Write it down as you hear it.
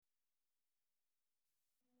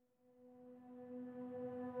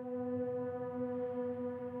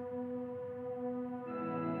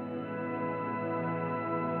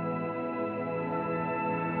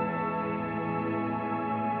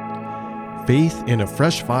Faith in a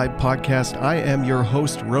Fresh Vibe podcast. I am your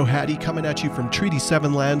host, Rohadi, coming at you from Treaty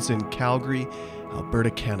 7 lands in Calgary, Alberta,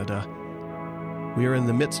 Canada. We are in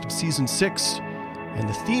the midst of Season 6, and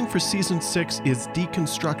the theme for Season 6 is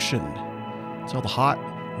deconstruction. It's all the hot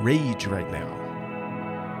rage right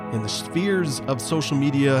now. In the spheres of social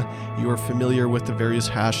media, you are familiar with the various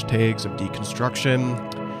hashtags of deconstruction,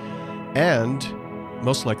 and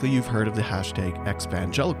most likely you've heard of the hashtag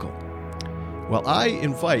Exvangelical. Well, I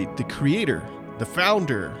invite the creator, the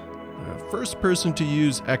founder, the first person to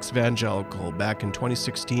use Exvangelical back in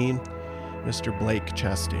 2016, Mr. Blake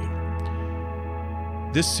Chastain.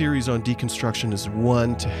 This series on deconstruction is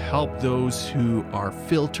one to help those who are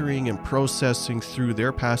filtering and processing through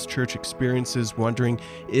their past church experiences, wondering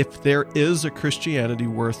if there is a Christianity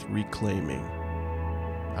worth reclaiming.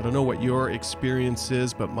 I don't know what your experience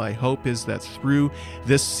is, but my hope is that through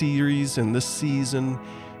this series and this season,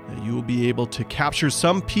 you will be able to capture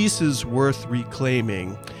some pieces worth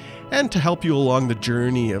reclaiming and to help you along the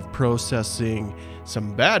journey of processing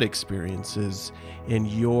some bad experiences in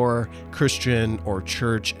your Christian or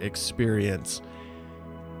church experience.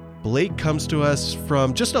 Blake comes to us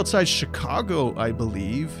from just outside Chicago, I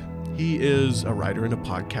believe. He is a writer and a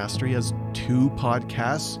podcaster. He has 2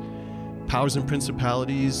 podcasts, Powers and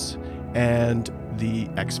Principalities and the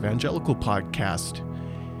Exvangelical podcast.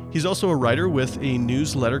 He's also a writer with a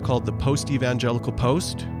newsletter called the Post-Evangelical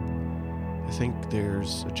Post. I think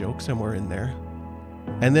there's a joke somewhere in there.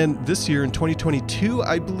 And then this year in 2022,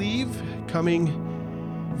 I believe, coming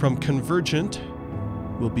from Convergent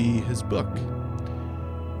will be his book,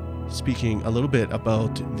 speaking a little bit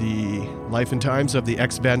about the life and times of the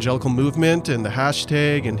Exvangelical movement and the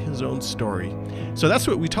hashtag and his own story. So that's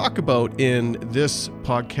what we talk about in this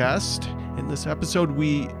podcast. In this episode,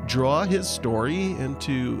 we draw his story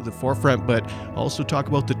into the forefront, but also talk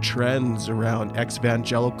about the trends around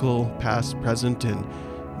Exvangelical, past, present, and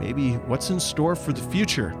maybe what's in store for the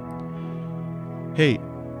future. Hey,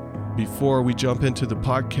 before we jump into the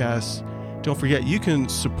podcast, don't forget you can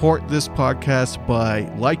support this podcast by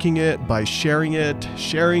liking it, by sharing it.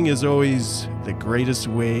 Sharing is always the greatest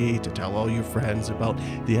way to tell all your friends about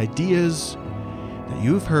the ideas that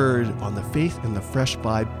you've heard on the Faith in the Fresh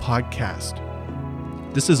Vibe podcast.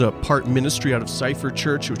 This is a part ministry out of Cypher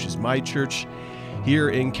Church, which is my church here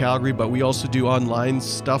in Calgary, but we also do online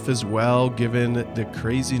stuff as well, given the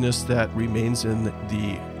craziness that remains in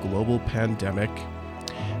the global pandemic.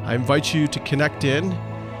 I invite you to connect in.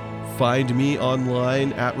 Find me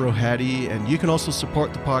online at Rohadi, and you can also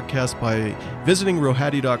support the podcast by visiting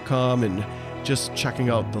rohadi.com and just checking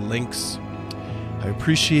out the links. I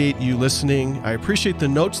appreciate you listening. I appreciate the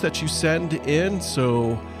notes that you send in.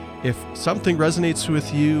 So if something resonates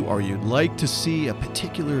with you or you'd like to see a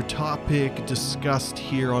particular topic discussed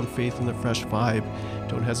here on Faith in the Fresh Vibe,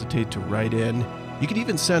 don't hesitate to write in. You could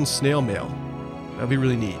even send snail mail. That'd be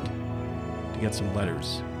really neat to get some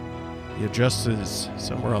letters. The address is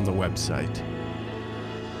somewhere on the website.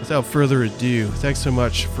 Without further ado, thanks so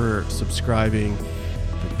much for subscribing,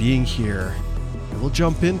 for being here. We'll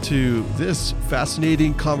jump into this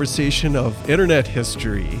fascinating conversation of internet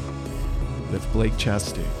history with Blake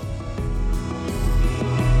Chastain.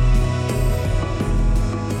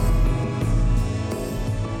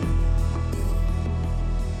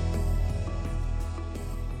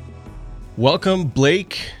 Welcome,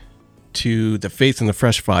 Blake, to the Faith in the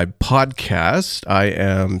Fresh Vibe podcast. I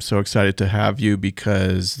am so excited to have you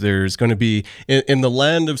because there's going to be, in the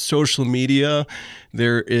land of social media,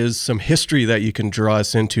 there is some history that you can draw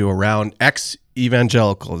us into around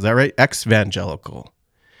Exvangelical. Is that right? Exvangelical.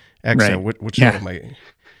 Right. Which one am I?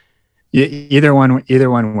 Either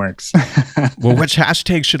one works. Well, which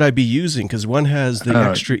hashtag should I be using? Because one has the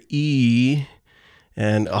extra E.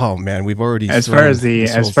 And oh man, we've already as far as the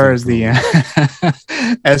hashtag,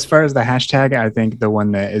 I think the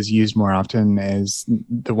one that is used more often is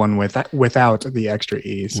the one without the extra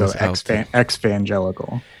E. So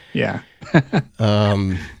Exvangelical. Yeah.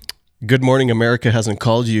 Good Morning America hasn't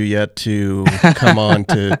called you yet to come on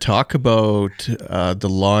to talk about the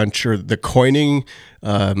launch or the coining.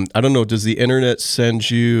 I don't know. Does the internet send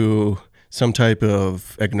you some type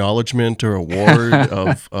of acknowledgement or award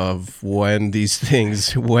of when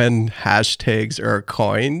hashtags are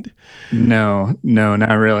coined? No,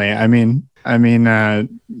 not really. I mean,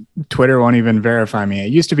 Twitter won't even verify me. It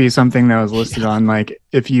used to be something that was listed on, like,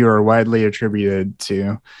 if you are widely attributed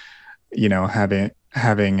to,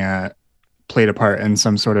 having played a part in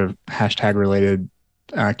some sort of hashtag related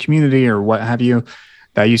community or what have you.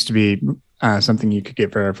 That used to be something you could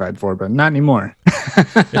get verified for, but not anymore.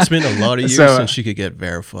 It's been a lot of years since you could get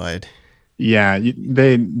verified. Yeah,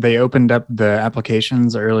 they opened up the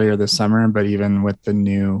applications earlier this summer, but even with the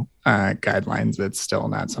new guidelines, it's still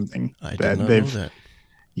not something I did that not know that.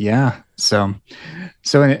 Yeah. So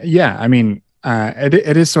yeah, I mean,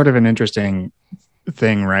 it is sort of an interesting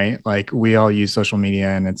thing, right? Like we all use social media,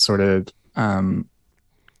 and it's sort of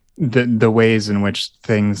the ways in which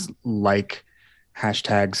things like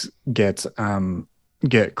hashtags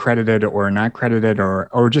get credited or not credited,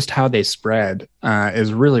 or just how they spread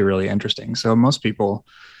is really, really interesting. So most people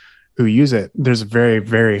who use it, there's a very,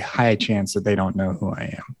 very high chance that they don't know who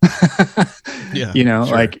I am. Yeah, You know,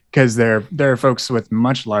 sure. like because there are folks with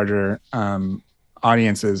much larger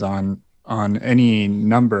audiences on any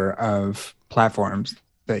number of platforms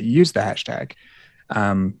that use the hashtag.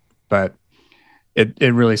 But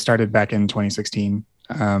it really started back in 2016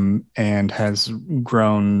 and has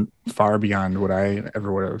grown far beyond what I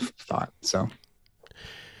ever would have thought. So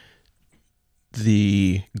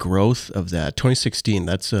The growth of that 2016,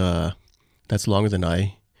 that's longer than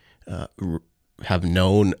I have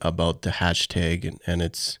known about the hashtag, and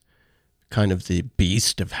it's kind of the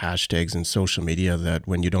beast of hashtags in social media, that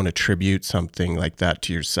when you don't attribute something like that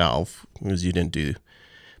to yourself, because you didn't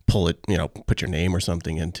put your name or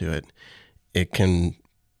something into it, it can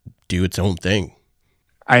do its own thing.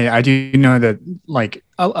 I do know that, like,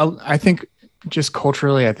 I think just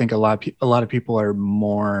culturally, I think a lot of people are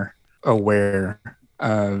more aware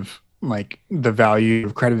of like the value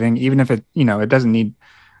of crediting, even if it doesn't need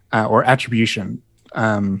or attribution.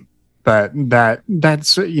 But that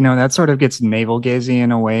sort of gets navel gazing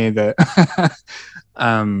in a way that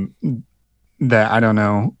um, that I don't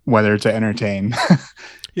know whether to entertain.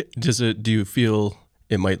 Do you feel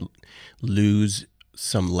it might lose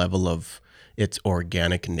some level of its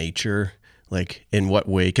organic nature? Like, in what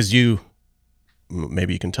way? Because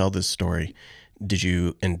maybe you can tell this story. Did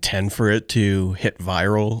you intend for it to hit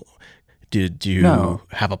viral? Did you No.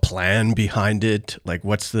 have a plan behind it? Like,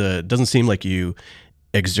 it doesn't seem like you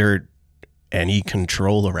exert any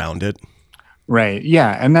control around it. Right.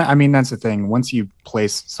 Yeah. And I mean, that's the thing. Once you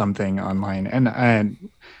place something online, and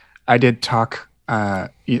I did talk a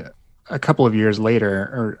couple of years later,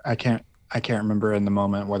 or I can't remember in the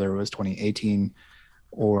moment whether it was 2018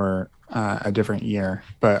 or a different year,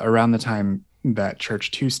 but around the time that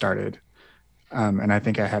Church 2 started, and I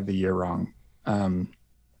think I have the year wrong.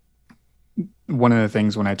 One of the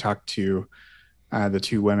things when I talked to the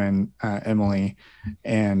two women, Emily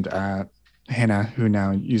and Hannah, who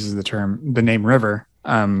now uses the name River,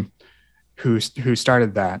 who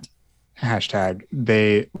started that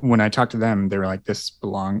hashtag, when I talked to them, they were like, this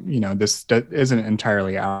isn't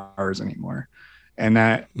entirely ours anymore. And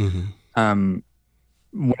that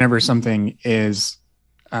whenever something is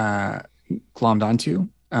glommed onto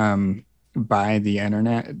by the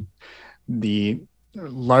internet, the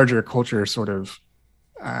larger culture sort of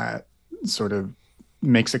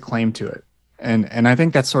makes a claim to it. And I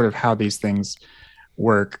think that's sort of how these things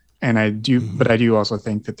work. And but I do also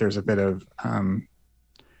think that there's a bit of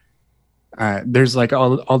there's like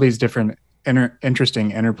all these different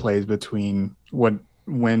interesting interplays between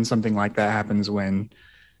when something like that happens, when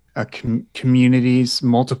communities,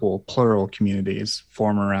 multiple plural communities,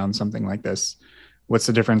 form around something like this. What's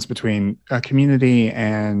the difference between a community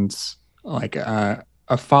and like a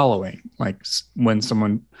following? Like when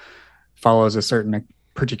someone follows a certain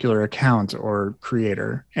particular account or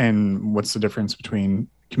creator, and what's the difference between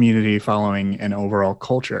community, following, and overall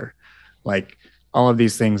culture? Like all of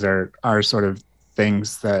these things are sort of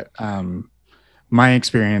things that my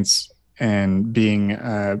experience and being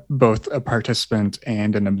both a participant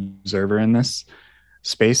and an observer in this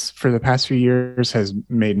space for the past few years has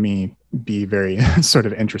made me be very sort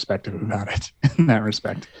of introspective about it in that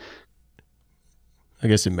respect. I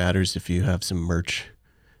guess it matters if you have some merch.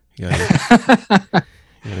 You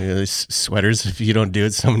know, sweaters. If you don't do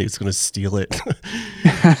it, somebody's going to steal it.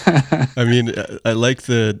 I mean, I like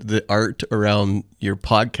the art around your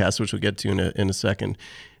podcast, which we'll get to in a second.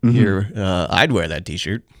 Mm-hmm. Here, I'd wear that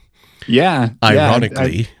T-shirt. Yeah,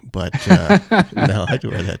 ironically, but no, I'd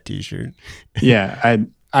wear that T-shirt. Yeah,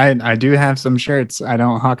 I do have some shirts. I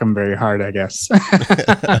don't hawk them very hard, I guess.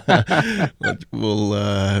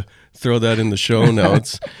 We'll throw that in the show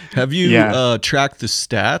notes. Have you tracked the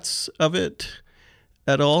stats of it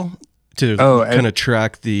at all to kind of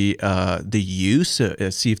track the use,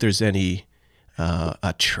 see if there's any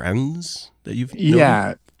trends that you've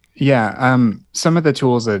noted? Some of the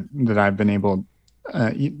tools that I've been able,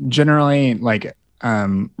 generally, like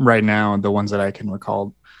right now, the ones that I can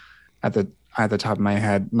recall at the top of my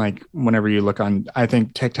head, like whenever you look on, I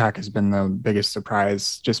think TikTok has been the biggest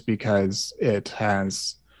surprise, just because it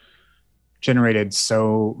has generated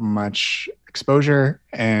so much exposure,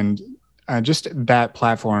 and just that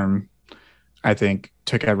platform, I think,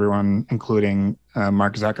 took everyone, including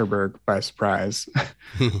Mark Zuckerberg, by surprise.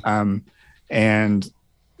 And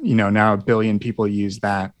now 1 billion people use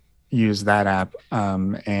that app,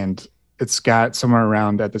 and it's got somewhere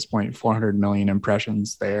around, at this point, 400 million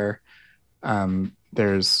impressions there.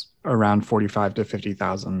 There's around 45 to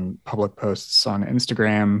 50,000 public posts on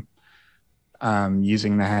Instagram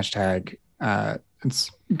using the hashtag.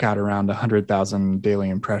 It's got around 100,000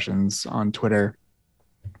 daily impressions on Twitter.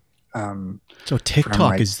 So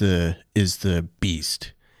TikTok is the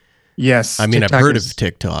beast. Yes. I mean, TikTok, I've heard of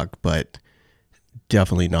TikTok, but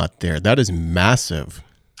definitely not there. That is massive.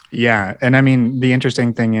 Yeah. And I mean, the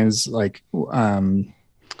interesting thing is, like,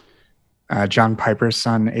 John Piper's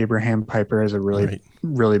son, Abraham Piper, is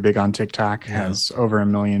really big on TikTok, has over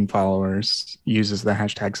 1 million followers, uses the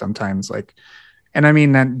hashtag sometimes. Like, and I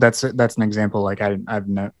mean, that's an example. Like, I've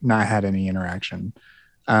not had any interaction,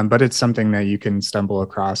 but it's something that you can stumble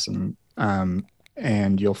across, and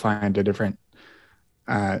you'll find a different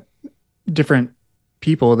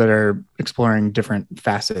people that are exploring different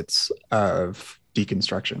facets of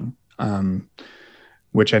deconstruction,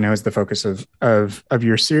 which I know is the focus of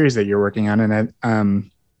your series that you're working on.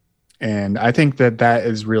 And I think that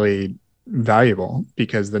is really valuable,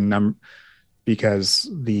 because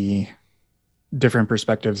the different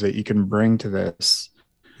perspectives that you can bring to this.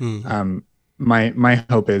 My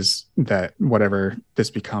hope is that whatever this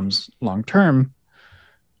becomes long term,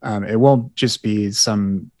 it won't just be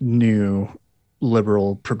some new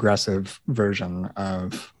liberal progressive version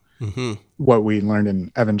of what we learned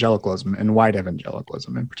in evangelicalism, and white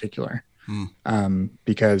evangelicalism in particular.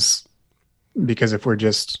 Because if we're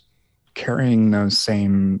just carrying those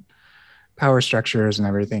same power structures and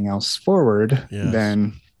everything else forward,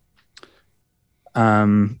 then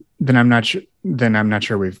I'm not sure. Then I'm not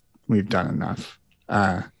sure we've done enough.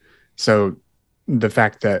 So the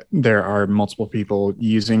fact that there are multiple people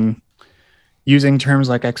using terms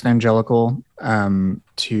like evangelical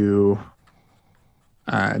to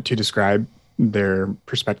describe their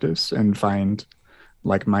perspectives and find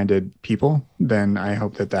like-minded people, then I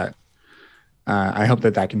hope that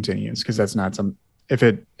continues, because that's not some.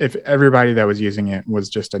 If everybody that was using it was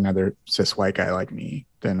just another cis white guy like me,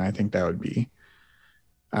 then I think that would be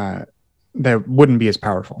that wouldn't be as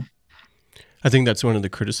powerful. I think that's one of the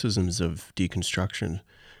criticisms of deconstruction,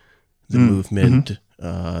 the movement,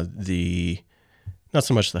 the not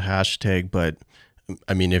so much the hashtag, but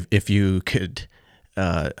I mean, if you could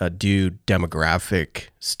do demographic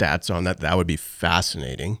stats on that would be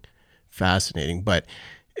fascinating. But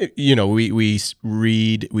we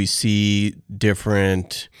see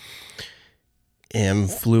different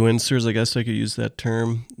influencers, I guess I could use that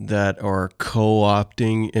term, that are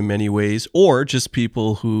co-opting in many ways, or just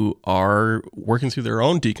people who are working through their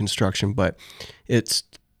own deconstruction, but it's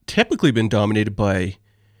typically been dominated by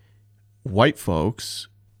white folks,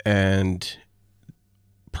 and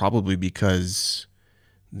probably because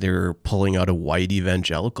they're pulling out of white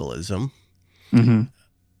evangelicalism.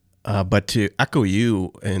 But to echo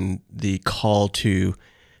you and the call to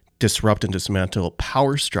disrupt and dismantle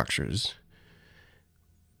power structures,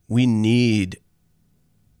 we need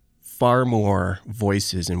far more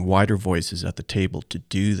voices and wider voices at the table to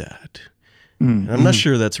do that. And I'm not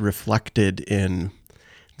sure that's reflected in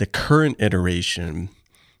the current iteration,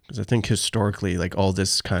 because I think historically, like, all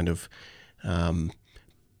this kind of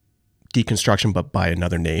deconstruction, but by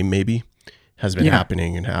another name maybe, has been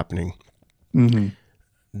happening.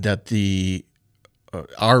 That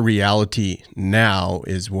our reality now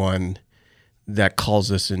is one that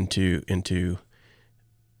calls us into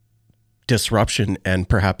disruption and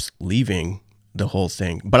perhaps leaving the whole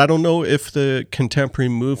thing. But I don't know if the contemporary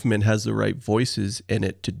movement has the right voices in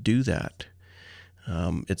it to do that.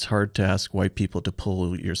 It's hard to ask white people to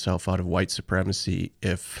pull yourself out of white supremacy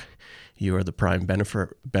if you are the prime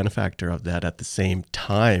benefactor of that at the same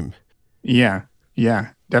time. Yeah,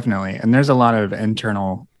 definitely. And there's a lot of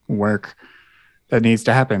internal work that needs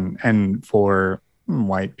to happen. And for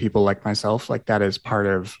white people like myself, like, that is part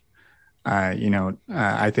of,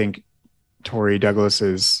 I think Tori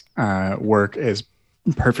Douglas's work is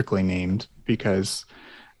perfectly named, because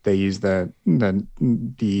they use the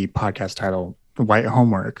podcast title White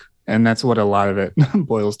Homework, and that's what a lot of it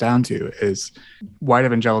boils down to, is white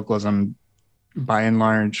evangelicalism by and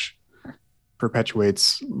large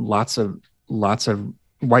perpetuates lots of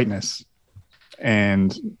whiteness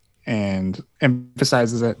and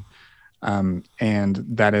emphasizes it, and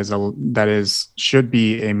that should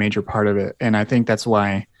be a major part of it. And I think that's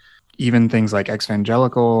why even things like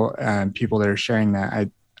evangelical and people that are sharing that,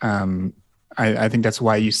 I think that's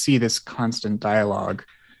why you see this constant dialogue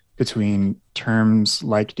between terms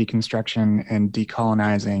like deconstruction and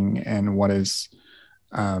decolonizing, and what is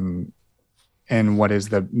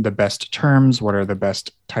the best terms, what are the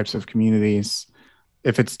best types of communities.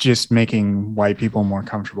 If it's just making white people more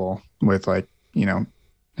comfortable with, like,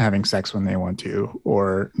 having sex when they want to,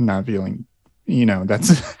 or not feeling,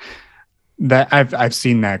 that's that I've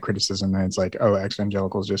seen that criticism, and it's like, oh,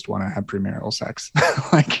 ex-evangelicals just want to have premarital sex.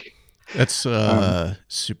 Like, That's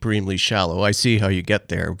supremely shallow. I see how you get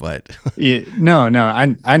there, but no,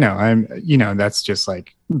 I know, that's just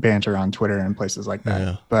like banter on Twitter and places like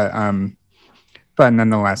that. yeah. But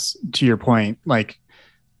nonetheless, to your point, like,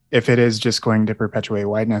 if it is just going to perpetuate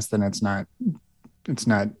whiteness, then it's not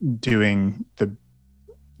doing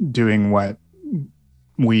what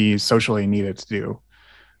we socially need it to do.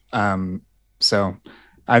 So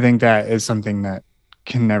I think that is something that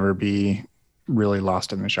can never be really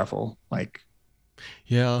lost in the shuffle. Like,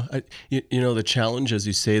 Yeah, the challenge, as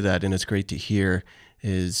you say that, and it's great to hear,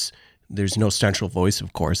 is there's no central voice,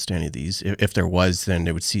 of course, to any of these. If there was, then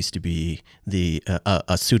it would cease to be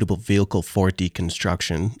a suitable vehicle for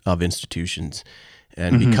deconstruction of institutions.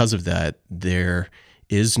 And because of that, there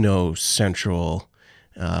is no central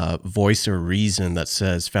voice or reason that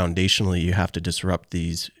says foundationally you have to disrupt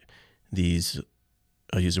these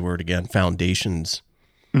I'll use the word again, foundations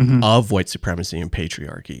of white supremacy and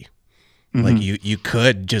patriarchy. Like you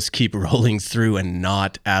could just keep rolling through and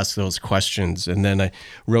not ask those questions. And then I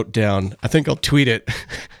wrote down, I think I'll tweet it.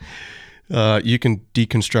 You can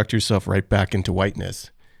deconstruct yourself right back into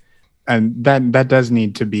whiteness. And that does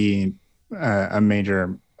need to be a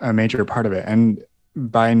major part of it. And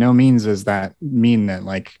by no means does that mean that,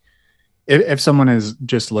 like, if someone is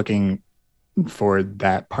just looking for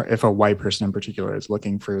that part, if a white person in particular is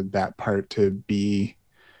looking for that part to be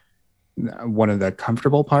one of the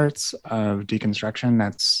comfortable parts of deconstruction,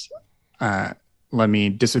 that's let me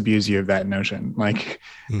disabuse you of that notion. Like,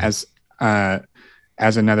 as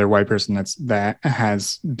another white person that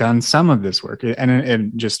has done some of this work,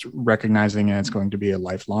 and just recognizing it's going to be a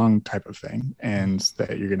lifelong type of thing, and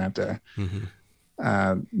that you're going to have to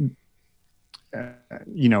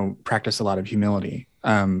practice a lot of humility.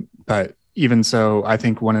 But even so, I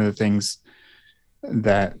think one of the things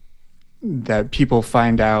that people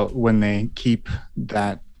find out when they keep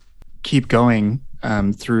going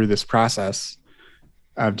through this process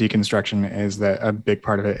of deconstruction is that a big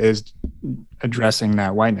part of it is addressing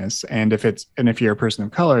that whiteness. And if you're a person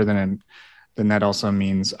of color, then that also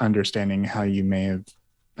means understanding how you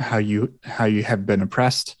have been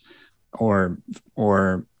oppressed, or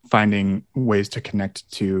finding ways to connect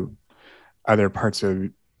to other parts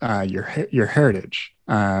of your heritage.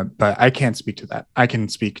 But I can't speak to that. I can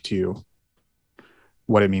speak to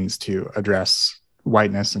what it means to address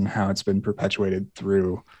whiteness and how it's been perpetuated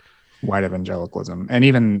through white evangelicalism. And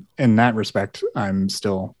even in that respect, I'm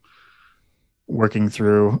still working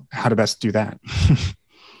through how to best do that.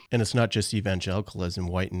 And it's not just evangelicalism.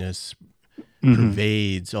 Whiteness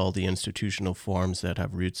pervades all the institutional forms that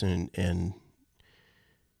have roots in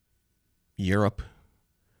Europe.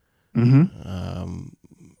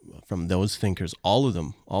 From those thinkers, all of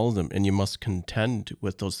them. And you must contend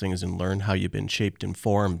with those things and learn how you've been shaped and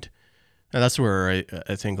formed. And that's where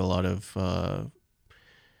I think a lot of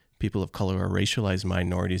people of color, or racialized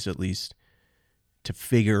minorities at least, to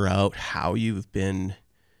figure out how you've been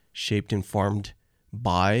shaped and formed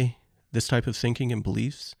by this type of thinking and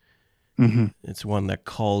beliefs. It's one that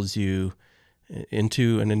calls you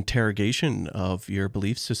into an interrogation of your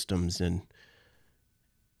belief systems, and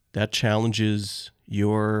that challenges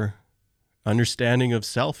your understanding of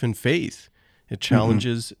self and faith. It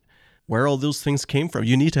challenges where all those things came from.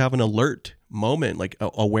 You need to have an alert moment, like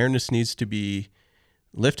awareness needs to be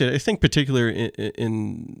lifted. I think particularly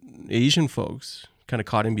in Asian folks, kind of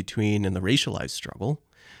caught in between in the racialized struggle,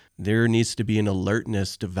 there needs to be an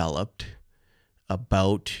alertness developed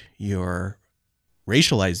about your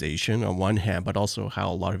racialization on one hand, but also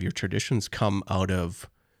how a lot of your traditions come out of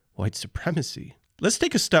white supremacy. Let's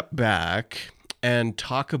take a step back and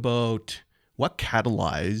talk about what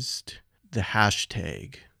catalyzed the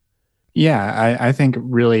hashtag. Yeah, I think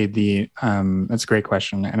really that's a great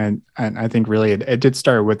question. And I think really it did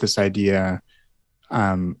start with this idea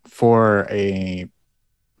for a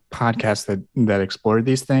podcast that explored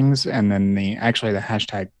these things. And then the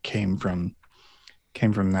hashtag came from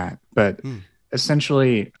that. But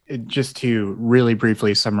essentially, just to really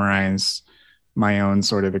briefly summarize my own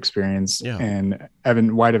sort of experience in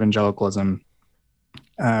white evangelicalism,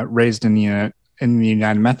 raised in the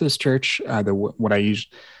United Methodist Church,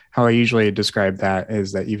 how I usually describe that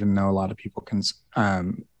is that even though a lot of people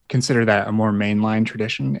consider that a more mainline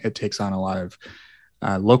tradition, it takes on a lot of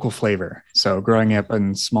local flavor. So growing up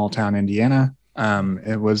in small town Indiana,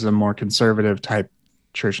 it was a more conservative type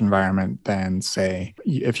church environment than, say,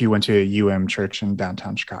 if you went to a church in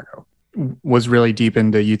downtown Chicago. Was really deep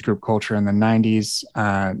into youth group culture in the 90s,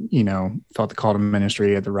 felt the call to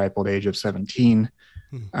ministry at the ripe old age of 17,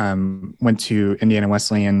 went to Indiana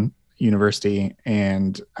Wesleyan University,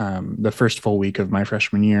 and the first full week of my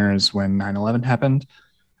freshman year is when 9/11 happened.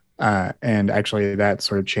 And actually that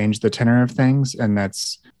sort of changed the tenor of things. And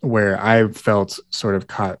that's where I felt sort of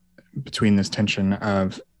caught between this tension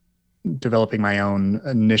of developing my own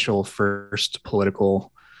initial first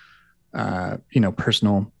political,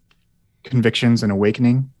 personal convictions and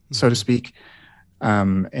awakening, so to speak,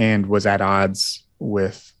 and was at odds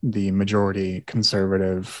with the majority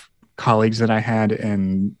conservative colleagues that I had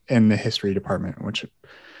in the history department, which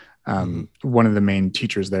one of the main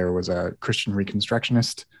teachers there was a Christian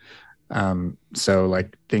Reconstructionist. So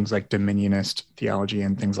like things like dominionist theology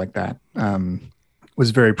and things like that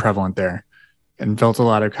was very prevalent there, and felt a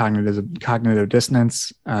lot of cognitive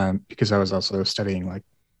dissonance because I was also studying like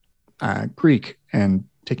Greek and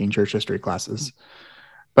taking church history classes.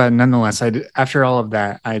 But nonetheless, after all of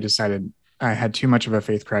that, I decided I had too much of a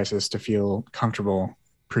faith crisis to feel comfortable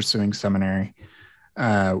pursuing seminary.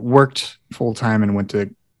 Worked full-time and went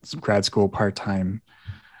to grad school part-time,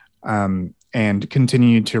 and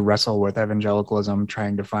continued to wrestle with evangelicalism,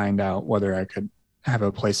 trying to find out whether I could have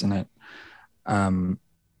a place in it.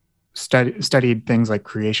 Studied things like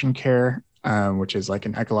creation care, which is like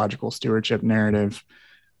an ecological stewardship narrative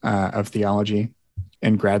of theology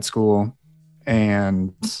in grad school.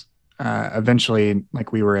 And eventually,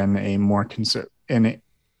 like, we were in a more I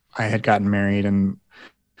had gotten married, and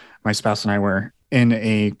my spouse and I were in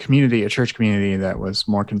a church community that was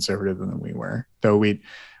more conservative than we were, though we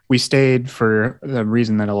stayed for the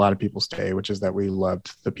reason that a lot of people stay, which is that we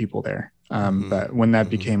loved the people there. But when that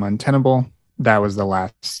became untenable, that was the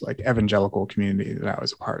last like evangelical community that I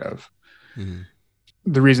was a part of.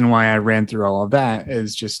 The reason why I ran through all of that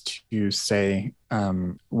is just to say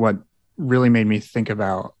what really made me think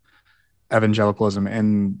about evangelicalism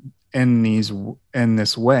in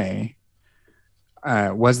this way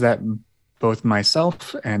was that both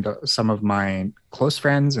myself and some of my close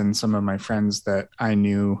friends and some of my friends that I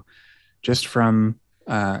knew just from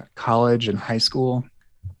college and high school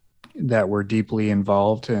that were deeply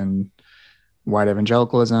involved in white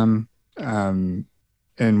evangelicalism in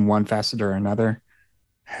one facet or another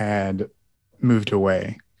had moved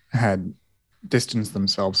away, had distanced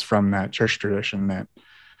themselves from that church tradition, that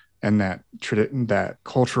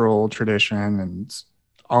cultural tradition, and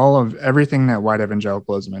all of everything that white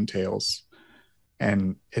evangelicalism entails.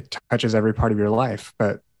 And it touches every part of your life.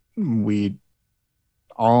 But we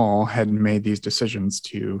all had made these decisions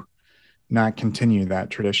to not continue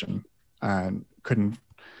that tradition. Couldn't.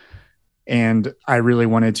 And I really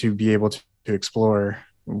wanted to be able to explore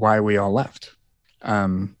why we all left.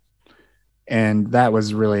 And that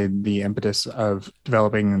was really the impetus of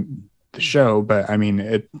developing the show. But I mean,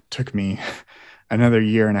 it took me another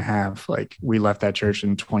year and a half. Like, we left that church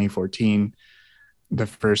in 2014. The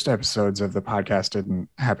first episodes of the podcast didn't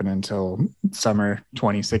happen until summer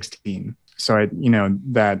 2016. So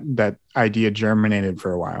that idea germinated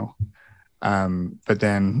for a while. But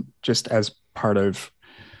then, just as part of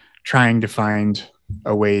trying to find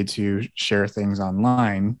a way to share things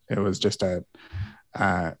online, it was just it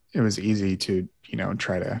was easy to,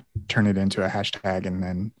 try to turn it into a hashtag. And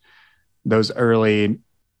then those early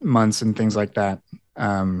months and things like that,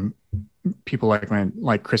 people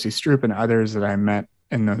like Chrissy Stroop and others that I met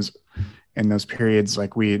in those periods,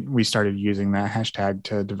 like we started using that hashtag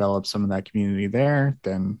to develop some of that community there.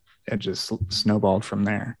 Then it just snowballed from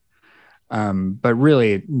there. But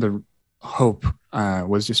really the hope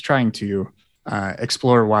was just trying to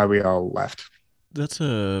explore why we all left. That's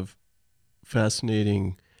a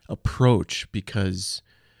fascinating approach, because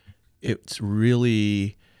it's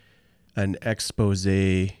really an expose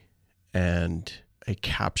and a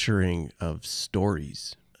capturing of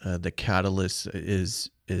stories. The catalyst is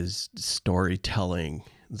storytelling,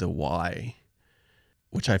 the why,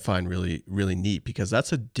 which I find really, really neat, because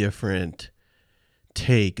that's a different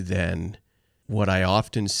take than what I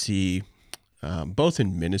often see, both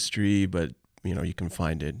in ministry, but you can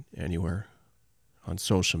find it anywhere on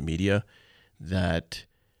social media, that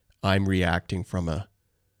I'm reacting from a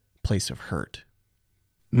place of hurt.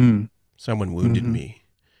 Someone wounded me.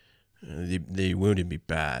 They wounded me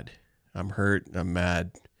bad. I'm hurt. I'm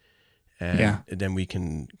mad. And then we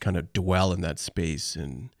can kind of dwell in that space,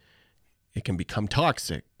 and it can become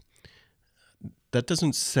toxic. That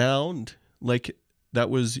doesn't sound like that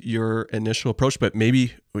was your initial approach, but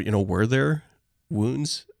maybe, were there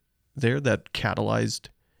wounds there that catalyzed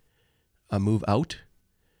a move out?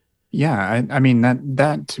 Yeah, I mean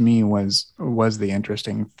that to me was the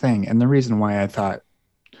interesting thing, and the reason why I thought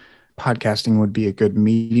podcasting would be a good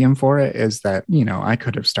medium for it is that I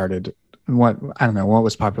could have started what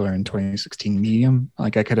was popular in 2016, Medium.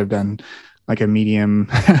 Like I could have done like a Medium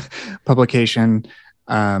publication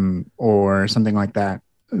or something like that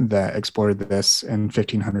explored this in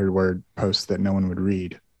 1,500 word posts that no one would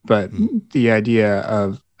read. But the idea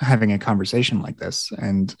of having a conversation like this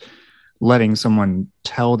and letting someone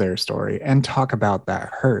tell their story and talk about that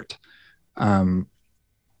hurt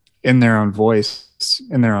in their own voice,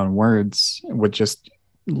 in their own words, with just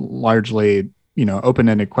largely,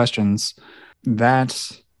 open-ended questions,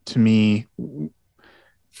 that to me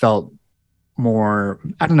felt more,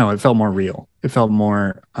 I don't know, it felt more real. It felt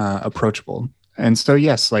more approachable. And so,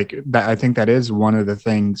 yes, like that, I think that is one of the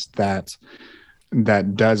things that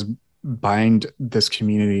does bind this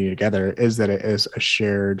community together, is that it is a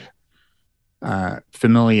shared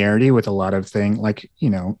familiarity with a lot of things, like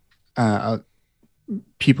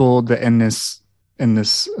people that in this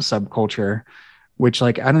subculture, which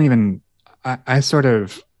like I sort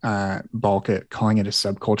of balk at calling it a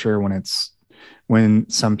subculture when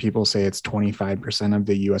some people say it's 25% of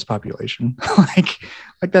the US population. like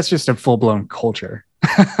that's just a full-blown culture.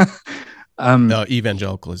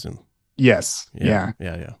 Evangelicalism. Yes. Yeah.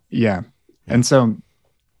 And so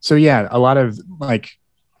yeah, a lot of like,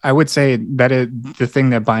 I would say that the thing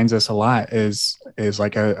that binds us a lot is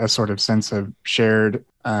like a sort of sense of shared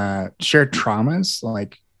traumas,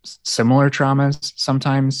 like similar traumas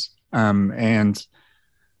sometimes, and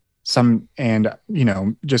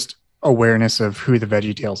just awareness of who the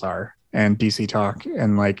VeggieTales are and DC Talk,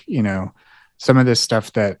 and like some of this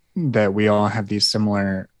stuff that we all have these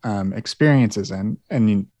similar experiences in,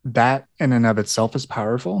 and that in and of itself is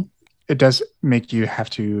powerful. It does make you have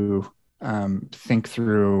to think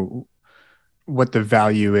through what the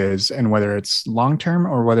value is and whether it's long-term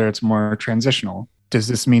or whether it's more transitional. Does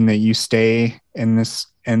this mean that you stay in this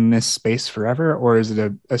space forever, or is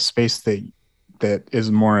it a space that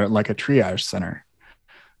is more like a triage center,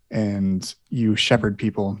 and you shepherd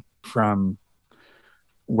people from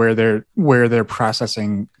where they're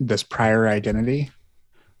processing this prior identity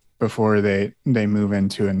before they move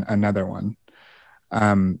into another one?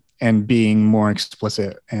 And being more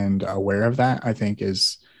explicit and aware of that, I think,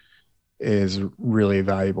 is really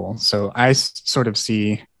valuable. So I sort of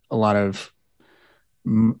see a lot of,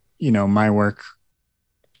 my work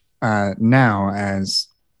now as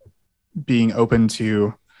being open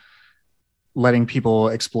to letting people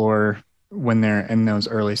explore when they're in those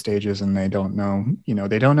early stages and they don't know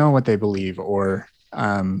what they believe, or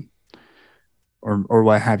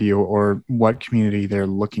what have you, or what community they're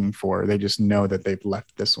looking for. They just know that they've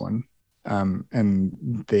left this one,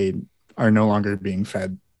 and they are no longer being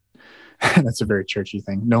fed. That's a very churchy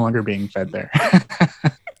thing. No longer being fed there.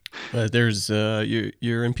 There's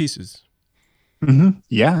you're in pieces. Mm-hmm.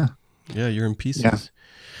 Yeah, you're in pieces. Yeah.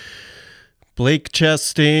 Blake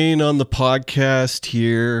Chastain on the podcast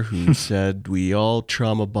here, who said we all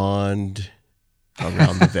trauma bond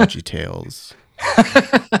around the VeggieTales.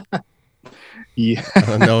 Yeah. I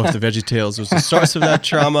don't know if the VeggieTales was the source of that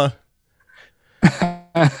trauma.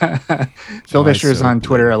 Phil Vischer is on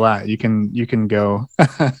Twitter a lot. You can go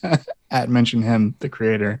at mention him, the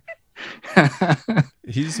creator.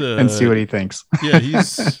 He's and see what he thinks. Yeah,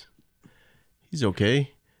 he's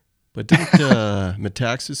okay. But didn't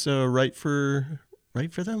Metaxas write for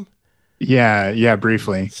them? Yeah,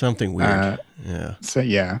 briefly. Something weird. Yeah. So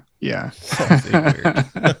yeah. Something weird.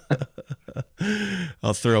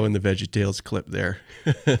 I'll throw in the VeggieTales clip there.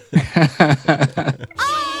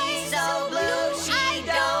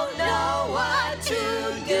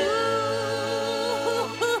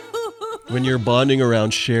 When you're bonding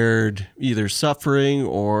around shared either suffering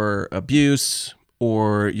or abuse,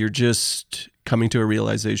 or you're just coming to a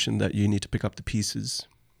realization that you need to pick up the pieces.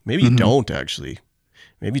 Maybe you don't actually.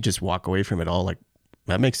 Maybe just walk away from it all. Like,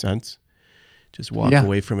 that makes sense. Just walk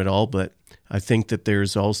away from it all. But I think that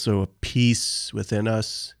there's also a peace within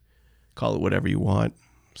us, call it whatever you want,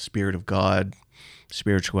 Spirit of God,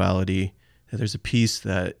 spirituality. There's a peace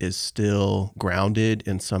that is still grounded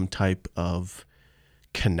in some type of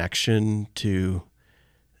connection to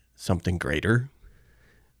something greater.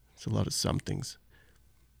 It's a lot of somethings.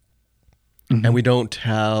 Mm-hmm. And we don't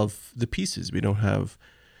have the pieces. We don't have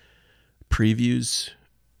previews.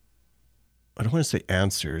 I don't want to say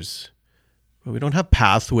answers, but we don't have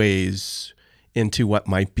pathways into what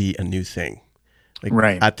might be a new thing. Like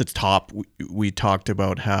right at the top, we talked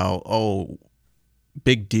about how,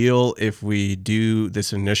 big deal if we do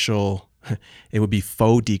this initial, it would be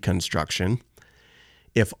faux deconstruction.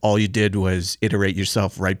 If all you did was iterate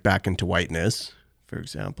yourself right back into whiteness, for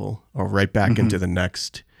example, or right back into the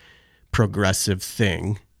next progressive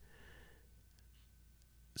thing.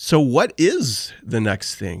 So what is the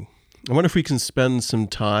next thing? I wonder if we can spend some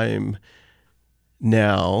time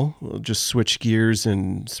now. We'll just switch gears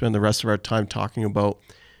and spend the rest of our time talking about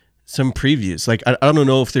some previews. Like, I don't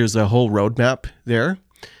know if there's a whole roadmap there.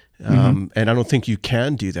 And I don't think you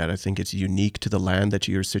can do that. I think it's unique to the land that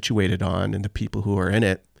you're situated on and the people who are in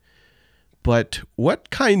it. But what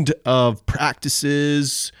kind of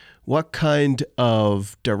practices, what kind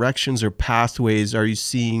of directions or pathways are you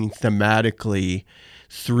seeing thematically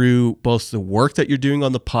through both the work that you're doing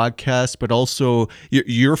on the podcast, but also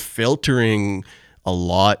you're filtering a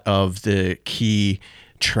lot of the key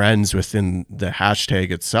trends within the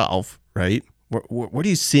hashtag itself, right? What are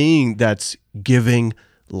you seeing that's giving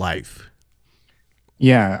life?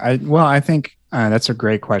 Yeah, I think that's a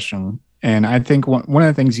great question. And I think one of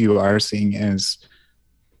the things you are seeing is,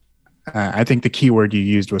 I think the key word you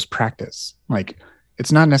used was practice. Like,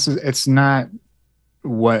 it's not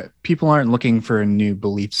what people aren't looking for a new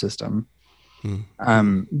belief system,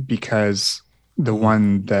 because the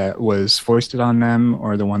one that was foisted on them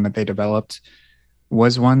or the one that they developed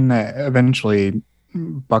was one that eventually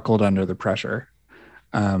buckled under the pressure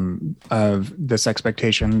of this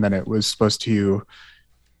expectation that it was supposed to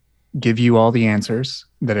give you all the answers,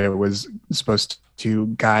 that it was supposed to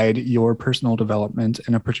guide your personal development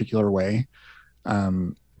in a particular way,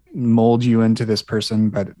 mold you into this person,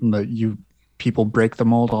 but people break the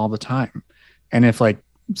mold all the time. And if like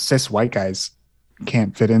cis white guys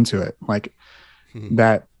can't fit into it, like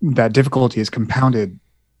that difficulty is compounded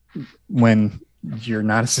when you're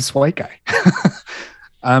not a cis white guy.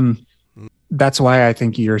 That's why I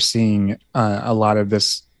think you're seeing a lot of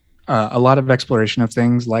this, a lot of exploration of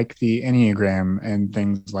things like the Enneagram and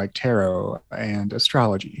things like tarot and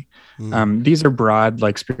astrology. These are broad,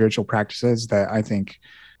 like, spiritual practices that I think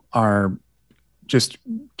are just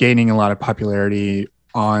gaining a lot of popularity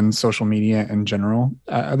on social media in general.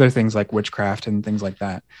 Other things like witchcraft and things like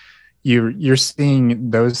that. You're seeing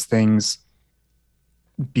those things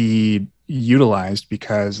be utilized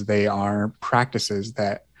because they are practices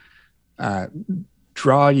that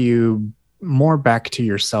draw you more back to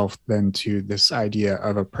yourself than to this idea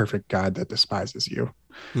of a perfect God that despises you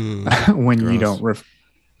when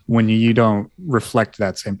you don't reflect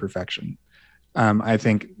that same perfection. I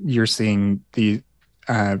think you're seeing the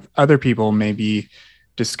other people maybe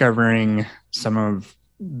discovering some of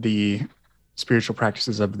the spiritual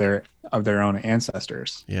practices of their own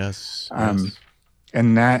ancestors. Yes.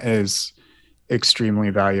 And that is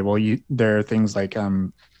extremely valuable. There are things like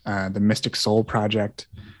the Mystic Soul Project,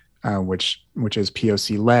 which is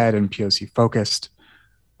POC led and POC focused.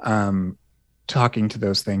 Talking to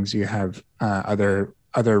those things, you have other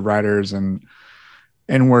writers and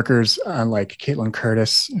workers like Caitlin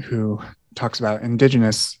Curtis, who talks about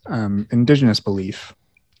indigenous belief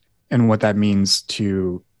and what that means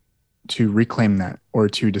to reclaim that or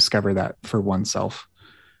to discover that for oneself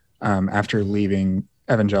after leaving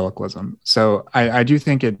evangelicalism. So I do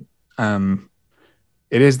think it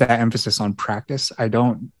is that emphasis on practice. I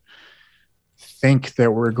don't think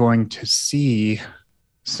that we're going to see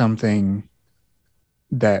something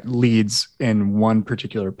that leads in one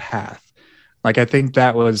particular path. Like, I think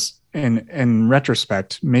that was in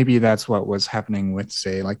retrospect, maybe that's what was happening with,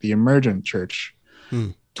 say, like the Emergent Church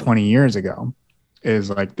 20 years ago, is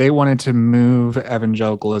like they wanted to move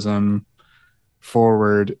evangelicalism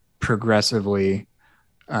forward progressively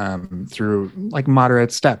through like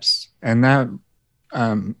moderate steps. And that,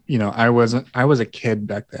 I was a kid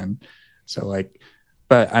back then. So like,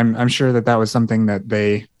 but I'm sure that was something that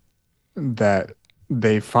they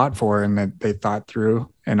fought for and that they thought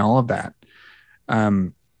through and all of that.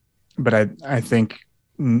 But I think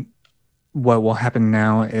what will happen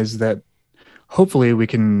now is that hopefully we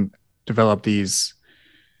can develop these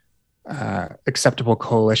acceptable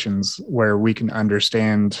coalitions where we can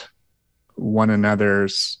understand one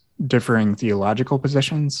another's differing theological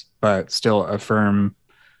positions, but still affirm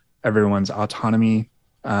everyone's autonomy,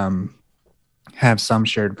 have some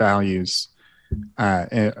shared values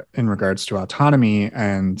in regards to autonomy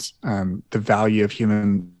and the value of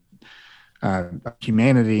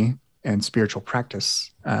humanity and spiritual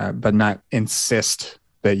practice, but not insist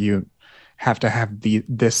that you have to have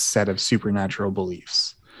this set of supernatural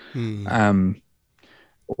beliefs,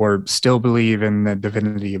 or still believe in the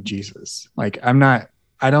divinity of Jesus. Like,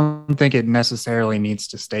 I don't think it necessarily needs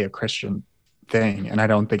to stay a Christian thing, and I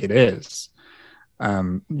don't think it is.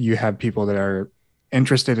 You have people that are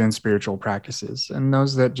interested in spiritual practices and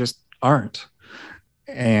those that just aren't.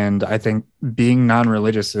 And I think being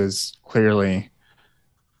non-religious is clearly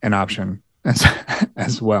an option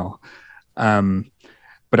as well.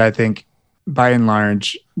 But I think by and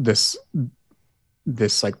large, this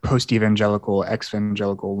like post-evangelical,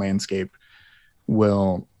 ex-evangelical landscape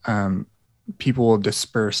will people will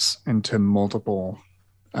disperse into multiple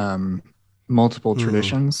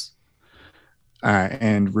traditions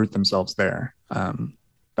and root themselves there.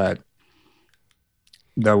 But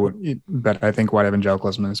I think white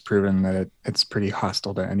evangelicalism has proven that it's pretty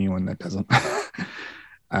hostile to anyone that doesn't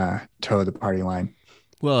toe the party line.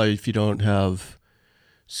 Well, if you don't have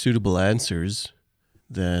suitable answers,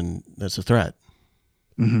 then that's a threat.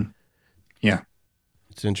 Mm-hmm. Yeah.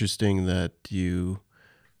 It's interesting that you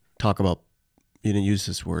talk about, you didn't use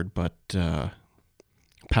this word, but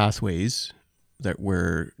pathways that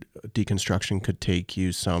where deconstruction could take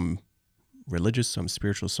you, some religious, some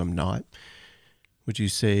spiritual, some not. Would you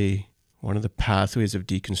say one of the pathways of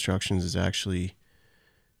deconstruction is actually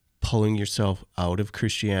pulling yourself out of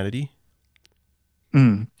Christianity?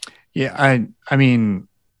 Yeah, I mean,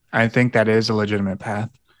 I think that is a legitimate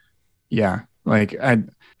path. Yeah, like I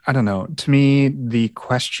don't know. To me, the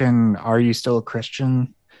question, "Are you still a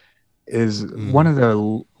Christian?" is one of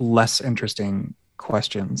the less interesting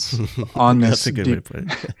questions on this. That's a good way to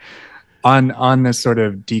put it. on this sort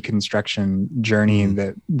of deconstruction journey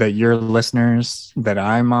that your listeners, that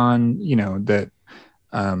I'm on,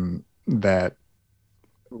 that.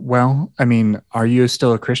 Well, I mean, are you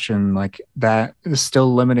still a Christian? Like, that is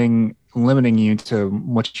still limiting you to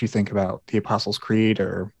what you think about the Apostles' Creed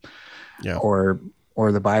or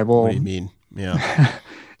the Bible. What do you mean? Yeah.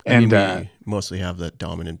 And we mostly have that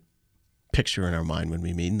dominant picture in our mind when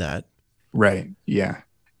we mean that. Right. Yeah.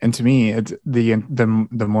 And to me, it's the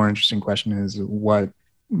more interesting question is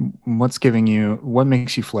what's giving you, what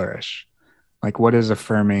makes you flourish? Like, what is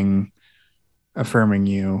affirming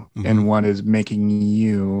you, and what is making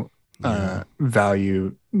you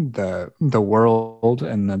value the world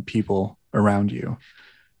and the people around you?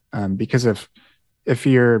 Because if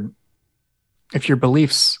your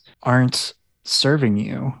beliefs aren't serving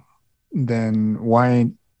you, then why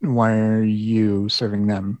are you serving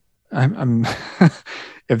them? I'm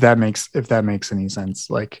if that makes any sense.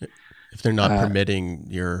 Like, if they're not permitting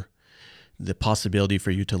the possibility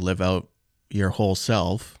for you to live out your whole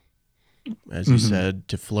self, as you said,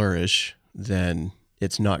 to flourish, then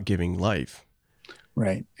it's not giving life.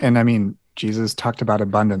 Right. And I mean, Jesus talked about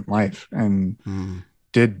abundant life, and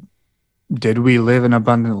did we live an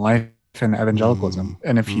abundant life in evangelicalism?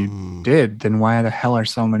 And if you did, then why the hell are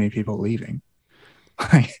so many people leaving?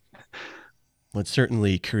 Well, it's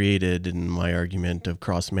certainly created, in my argument,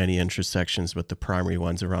 across many intersections, but the primary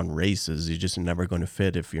ones around races, you're just never going to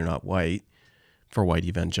fit if you're not white, for white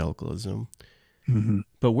evangelicalism.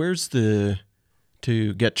 But where's to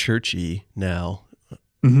get churchy now?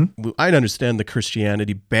 I understand the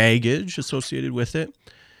Christianity baggage associated with it.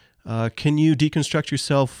 Can you deconstruct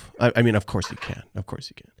yourself? I mean, of course you can. Of course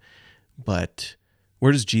you can. But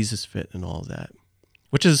where does Jesus fit in all of that?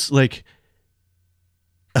 Which is like,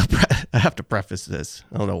 I have to preface this.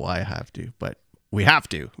 I don't know why I have to, but we have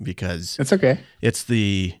to, because it's okay. It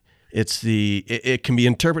can be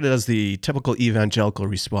interpreted as the typical evangelical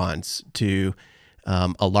response to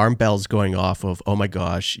alarm bells going off of, oh my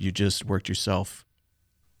gosh, you just worked yourself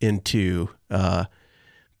into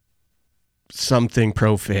something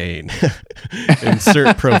profane.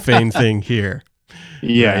 Insert profane thing here.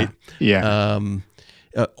 Yeah. Right? Yeah.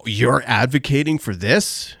 You're advocating for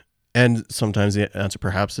this? And sometimes the answer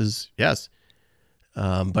perhaps is yes.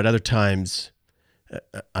 But other times,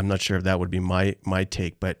 I'm not sure if that would be my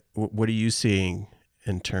take, but what are you seeing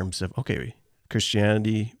in terms of, okay,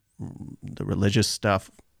 Christianity, the religious stuff?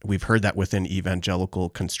 We've heard that within evangelical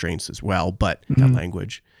constraints as well, but that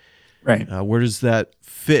language. Right. Where does that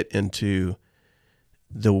fit into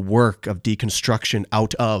the work of deconstruction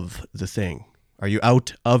out of the thing? Are you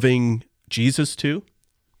out ofing Jesus too?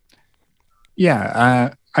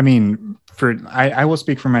 Yeah. I mean, I will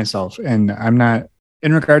speak for myself, and I'm not,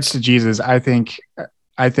 in regards to Jesus, I think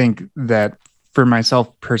that for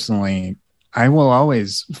myself personally, I will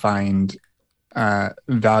always find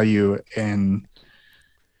value in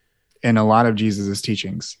a lot of Jesus's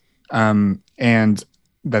teachings. And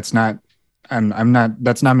that's not,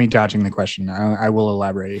 that's not me dodging the question. I will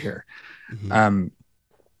elaborate here.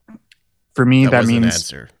 For me, that means an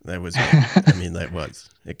answer. That was, I mean,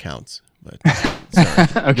 it counts, but sorry.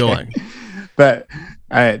 Okay. Go on. But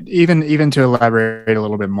even to elaborate a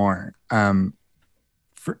little bit more,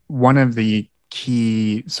 for one of the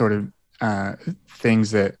key sort of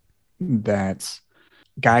things that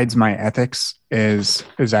guides my ethics is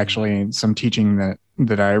actually some teaching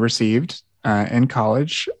that I received in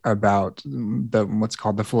college about what's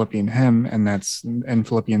called the Philippian hymn, and that's in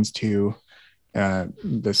Philippians 2.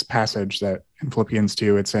 This passage that in Philippians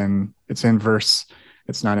 2, it's in verse.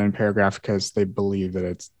 It's not in paragraph because they believe that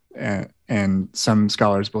it's, and some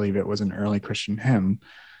scholars believe it was an early Christian hymn,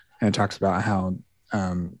 and it talks about how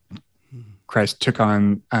Christ took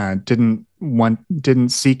on, didn't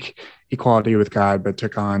seek equality with God, but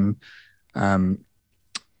took on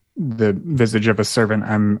the visage of a servant.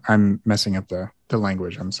 I'm messing up the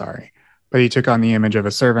language. I'm sorry, but he took on the image of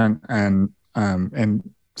a servant and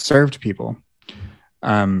served people.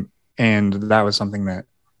 And that was something that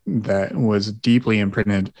was deeply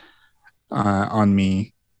imprinted on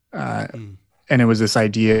me. And it was this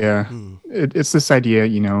idea, it's this idea,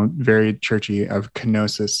 very churchy, of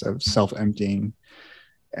kenosis, of self-emptying.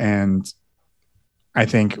 And I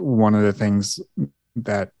think one of the things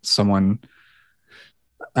that someone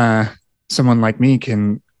like me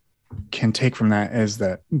can take from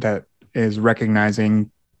that is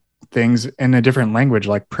recognizing things in a different language,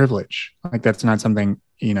 like privilege. Like that's not something,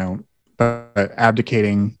 but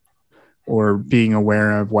abdicating or being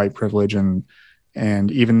aware of white privilege, and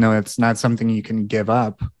even though it's not something you can give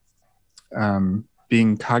up,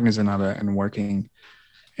 being cognizant of it and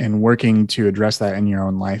working to address that in your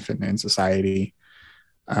own life and in society.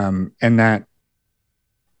 And that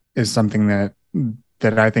is something that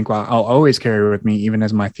I think I'll always carry with me, even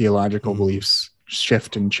as my theological beliefs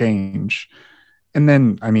shift and change. And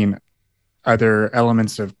then, other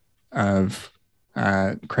elements of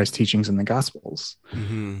Christ's teachings in the Gospels.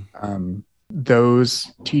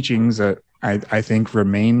 Those teachings that I think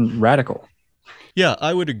remain radical. Yeah,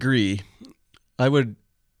 I would agree. I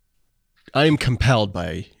am compelled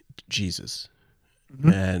by Jesus.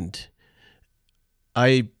 And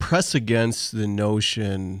I press against the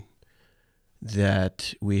notion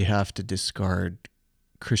that we have to discard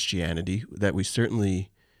Christianity, that we certainly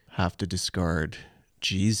have to discard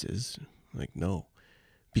Jesus. Like, no,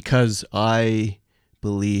 because I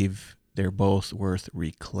believe they're both worth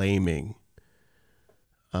reclaiming.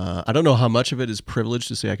 I don't know how much of it is privilege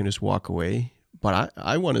to say I can just walk away, but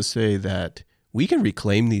I want to say that we can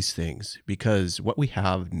reclaim these things, because what we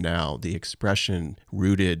have now, the expression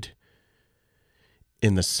rooted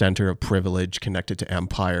in the center of privilege, connected to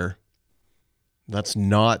empire, that's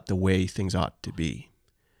not the way things ought to be.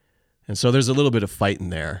 And so there's a little bit of fight in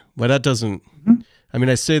there, but that doesn't,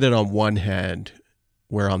 I say that on one hand,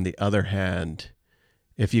 where on the other hand,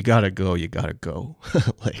 if you gotta go, you gotta go.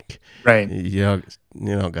 Like, right. You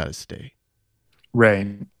don't gotta stay. Right.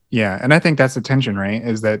 Yeah. And I think that's the tension, right?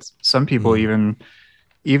 Is that some people, even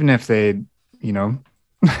if they,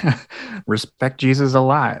 respect Jesus a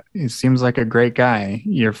lot, he seems like a great guy,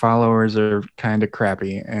 your followers are kind of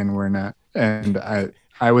crappy, and we're not. And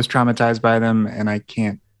I was traumatized by them, and I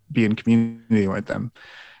can't be in community with them.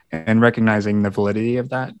 And recognizing the validity of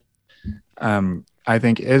that, I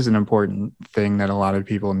think, is an important thing that a lot of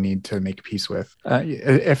people need to make peace with,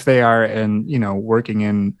 if they are working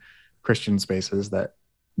in Christian spaces that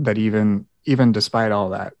even despite all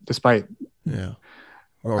that,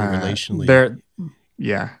 or relationally,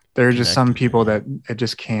 there are just some people that it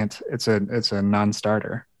just can't. It's a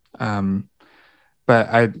non-starter. But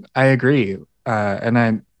I agree,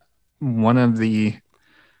 and one of the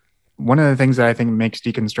things that I think makes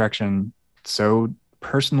deconstruction so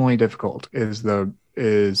personally difficult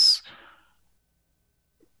is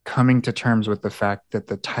coming to terms with the fact that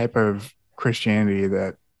the type of Christianity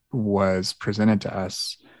that was presented to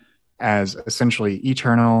us as essentially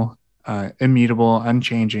eternal, immutable,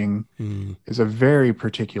 unchanging, is a very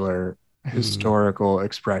particular historical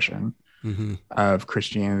expression of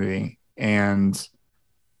Christianity. And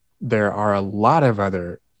there are a lot of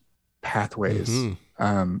other pathways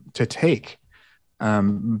to take.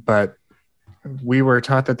 But we were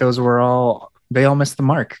taught that those were they all missed the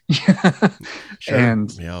mark. Sure.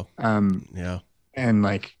 And and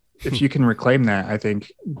like, if you can reclaim that, I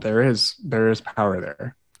think there is power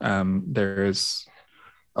there. There is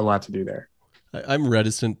a lot to do there. I'm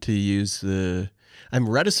reticent to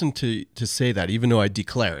say that, even though I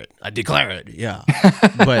declare it. Yeah.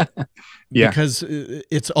 But because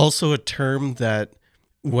it's also a term that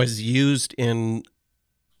was used in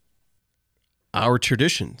our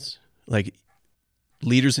traditions. Like,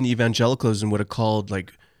 leaders in evangelicalism would have called,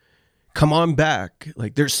 like, come on back.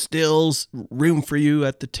 Like, there's still room for you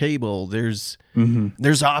at the table. There's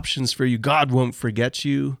options for you. God won't forget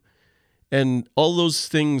you. And all those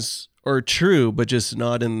things are true, but just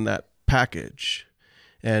not in that package.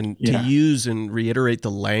 And to use and reiterate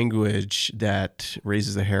the language that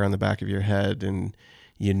raises the hair on the back of your head and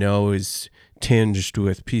is tinged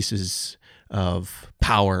with pieces of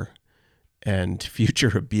power and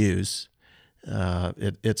future abuse.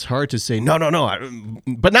 It's hard to say, no,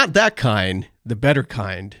 but not that kind, the better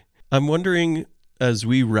kind. I'm wondering, as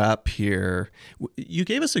we wrap here, you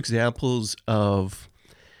gave us examples of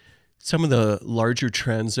some of the larger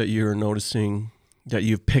trends that you're noticing that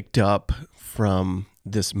you've picked up from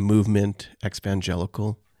this movement,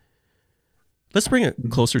 Exvangelical. Let's bring it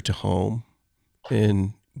closer to home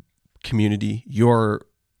in community, your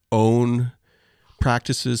own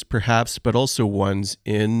practices perhaps, but also ones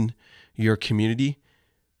in your community.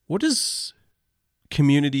 What is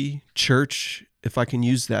community, church, if I can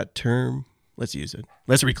use that term? Let's use it.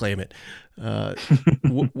 Let's reclaim it.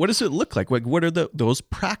 What does it look like? What are those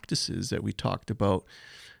practices that we talked about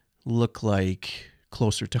look like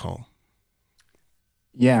closer to home?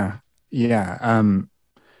 Yeah.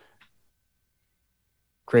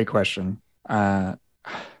 Great question. I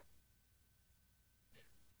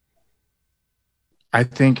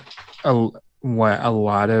think what a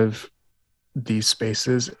lot of these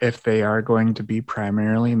spaces, if they are going to be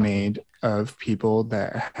primarily made of people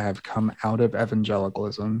that have come out of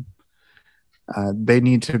evangelicalism, they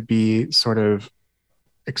need to be sort of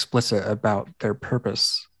explicit about their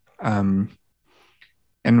purpose. And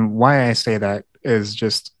why I say that is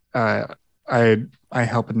just I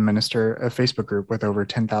help administer a Facebook group with over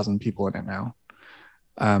 10,000 people in it now.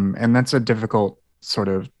 And that's a difficult sort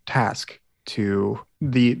of task. To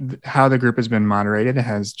how the group has been moderated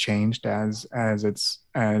has changed as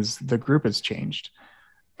the group has changed.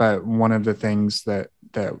 But one of the things that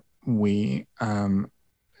we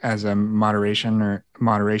as a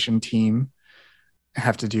moderation team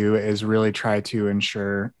have to do is really try to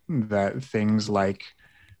ensure that things like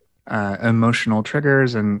emotional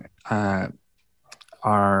triggers and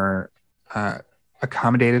are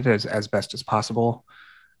accommodated as best as possible.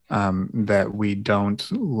 That we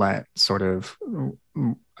don't let sort of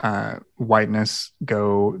whiteness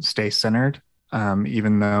stay centered,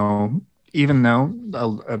 even though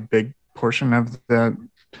a big portion of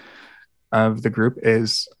the group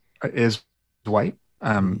is white.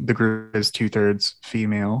 The group is 2/3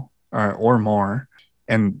 female or more,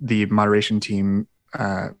 and the moderation team,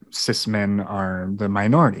 cis men, are the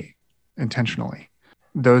minority intentionally.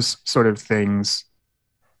 Those sort of things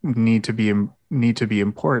need to be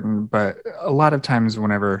important, but a lot of times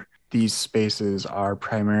whenever these spaces are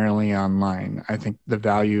primarily online, I think the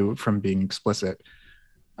value from being explicit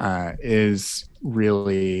is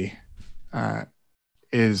really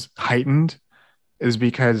is heightened, is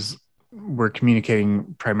because we're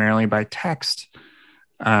communicating primarily by text,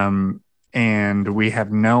 and we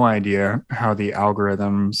have no idea how the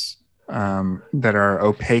algorithms that are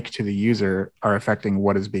opaque to the user are affecting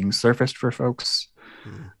what is being surfaced for folks.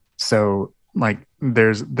 So like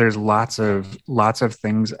there's lots of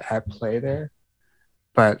things at play there.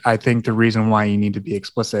 But I think the reason why you need to be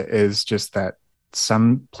explicit is just that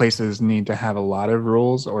some places need to have a lot of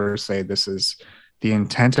rules, or say this is the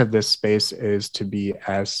intent of this space is to be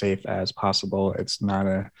as safe as possible. It's not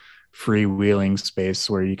a freewheeling space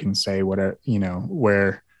where you can say whatever,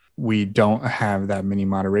 where we don't have that many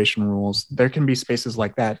moderation rules. There can be spaces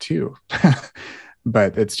like that too,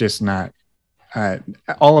 but it's just not.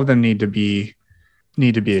 All of them need to be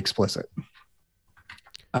explicit.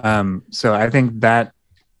 So I think that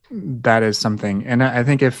is something, and I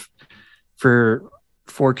think if for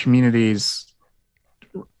communities,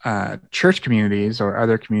 church communities or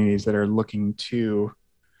other communities that are looking to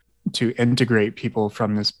integrate people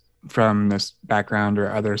from this background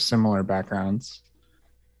or other similar backgrounds,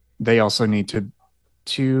 they also need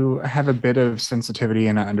to have a bit of sensitivity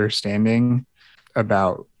and understanding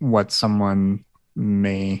about what someone's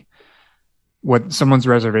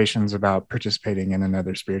reservations about participating in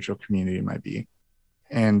another spiritual community might be.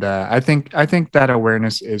 And I think that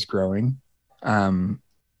awareness is growing. And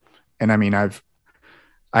I mean, I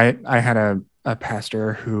had a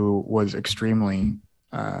pastor who was extremely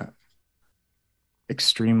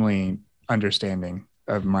understanding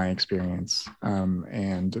of my experience,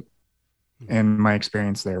 and my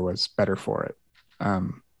experience there was better for it.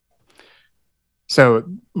 So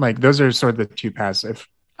like those are sort of the two paths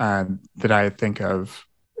that I think of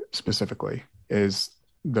specifically, is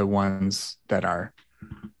the ones that are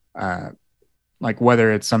like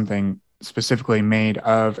whether it's something specifically made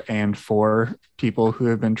of and for people who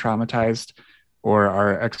have been traumatized or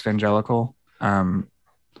are exvangelical,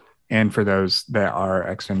 and for those that are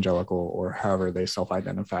exvangelical or however they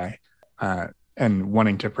self-identify, and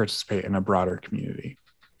wanting to participate in a broader community.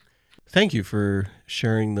 Thank you for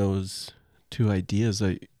sharing those two ideas.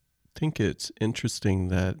 I think it's interesting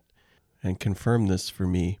that and confirm this for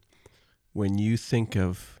me. When you think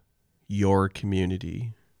of your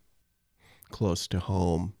community close to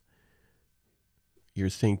home, you're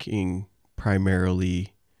thinking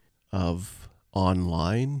primarily of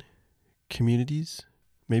online communities?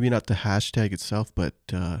 Maybe not the hashtag itself, but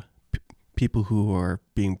people who are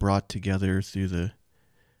being brought together through the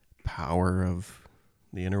power of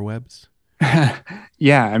the interwebs?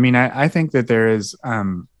 Yeah, I mean, I think that there is,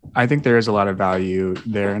 I think there is a lot of value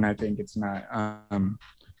there, and I think it's not.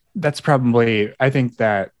 That's probably. I think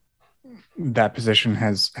that that position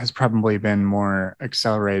has probably been more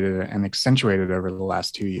accelerated and accentuated over the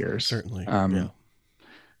last 2 years. Certainly,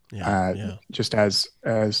 Just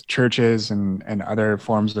as churches and other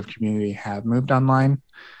forms of community have moved online,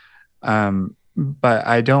 but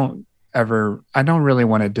I don't really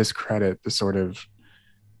want to discredit the sort of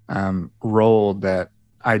role that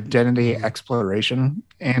identity exploration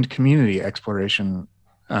and community exploration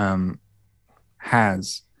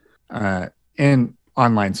has in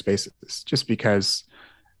online spaces, just because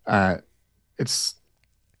it's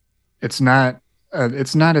not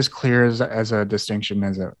as clear as a distinction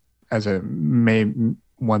as it may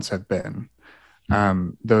once have been.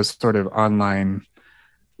 Those sort of online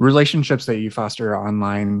relationships that you foster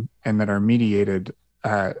online and that are mediated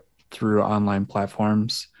through online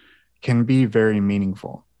platforms can be very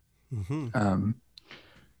meaningful. Mm-hmm.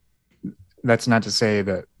 That's not to say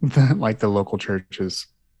that like the local church is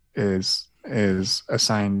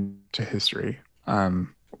assigned to history.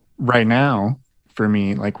 Right now, for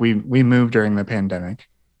me, like we moved during the pandemic.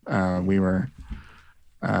 And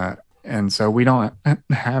so we don't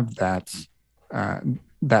have that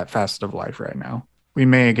facet of life right now. We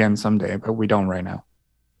may again someday, but we don't right now.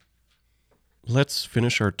 Let's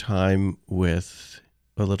finish our time with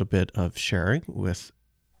a little bit of sharing with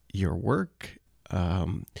your work.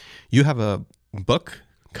 You have a book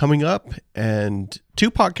coming up and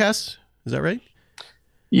 2 podcasts. Is that right?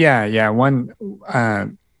 Yeah. One,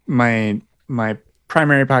 my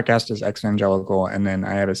primary podcast is Ex-Evangelical, and then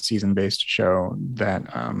I have a season-based show that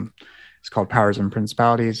is called Powers and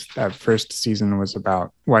Principalities. That first season was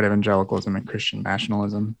about white evangelicalism and Christian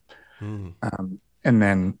nationalism. And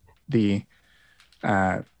then the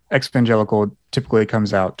Ex-Evangelical typically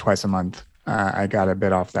comes out twice a month. I got a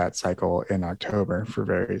bit off that cycle in October for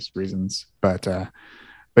various reasons, but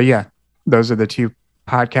yeah, those are the 2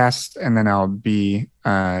 podcasts. And then I'll be,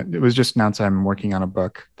 it was just announced I'm working on a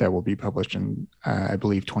book that will be published in, I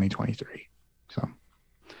believe, 2023. So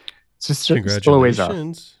it's just still a ways off.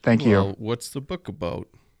 Thank you. What's the book about?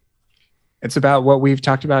 It's about what we've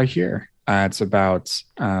talked about here. It's about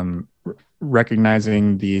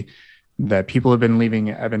recognizing that people have been leaving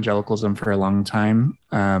evangelicalism for a long time,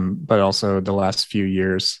 but also the last few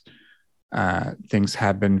years, things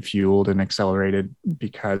have been fueled and accelerated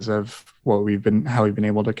because of how we've been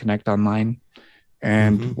able to connect online,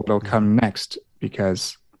 and what'll come next.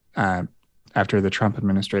 Because after the Trump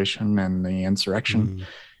administration and the insurrection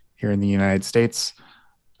here in the United States,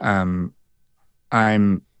 I'm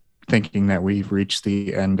thinking that we've reached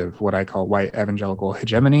the end of what I call white evangelical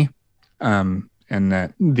hegemony, and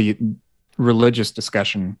that the religious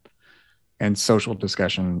discussion and social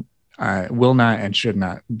discussion will not and should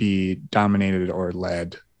not be dominated or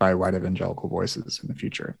led by white evangelical voices in the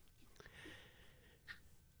future.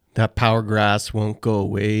 That power grass won't go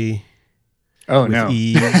away. Oh, no.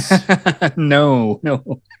 Ease. No.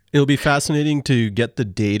 It'll be fascinating to get the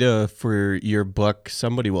data for your book.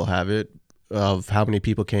 Somebody will have it, of how many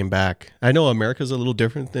people came back. I know America's a little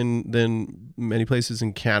different than many places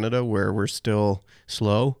in Canada where we're still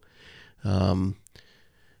slow.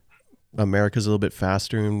 America's a little bit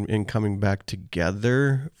faster in coming back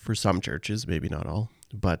together for some churches, maybe not all.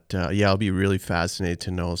 But yeah, I'll be really fascinated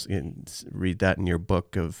to know and read that in your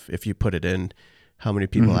book, of if you put it in, how many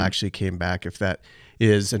people actually came back, if that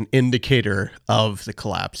is an indicator of the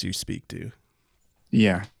collapse you speak to.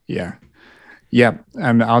 Yeah.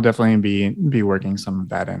 I'll definitely be working some of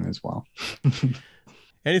that in as well.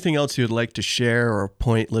 Anything else you'd like to share or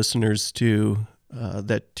point listeners to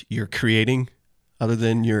that you're creating, other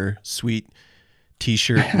than your sweet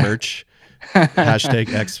T-shirt merch?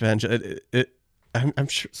 Hashtag Ex-Evangel. I'm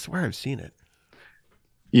swear I've seen it.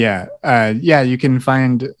 Yeah. You can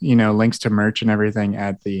find, links to merch and everything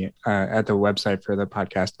at the website for the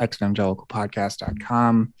podcast,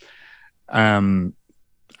 exevangelicalpodcast.com.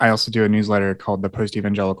 I also do a newsletter called the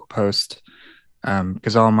Post-Evangelical Post,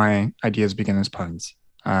 because all my ideas begin as puns.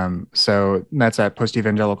 So that's at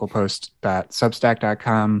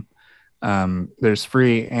postevangelicalpost.substack.com. There's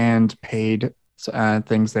free and paid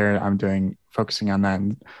things there. I'm focusing on that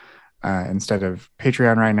instead of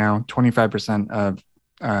Patreon right now. 25% of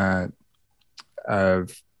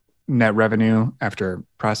of net revenue after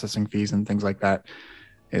processing fees and things like that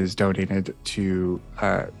is donated to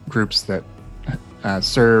groups that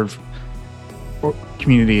serve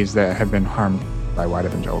communities that have been harmed by white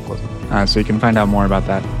evangelicalism. So you can find out more about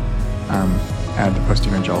that at the Post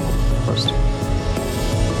Evangelical post.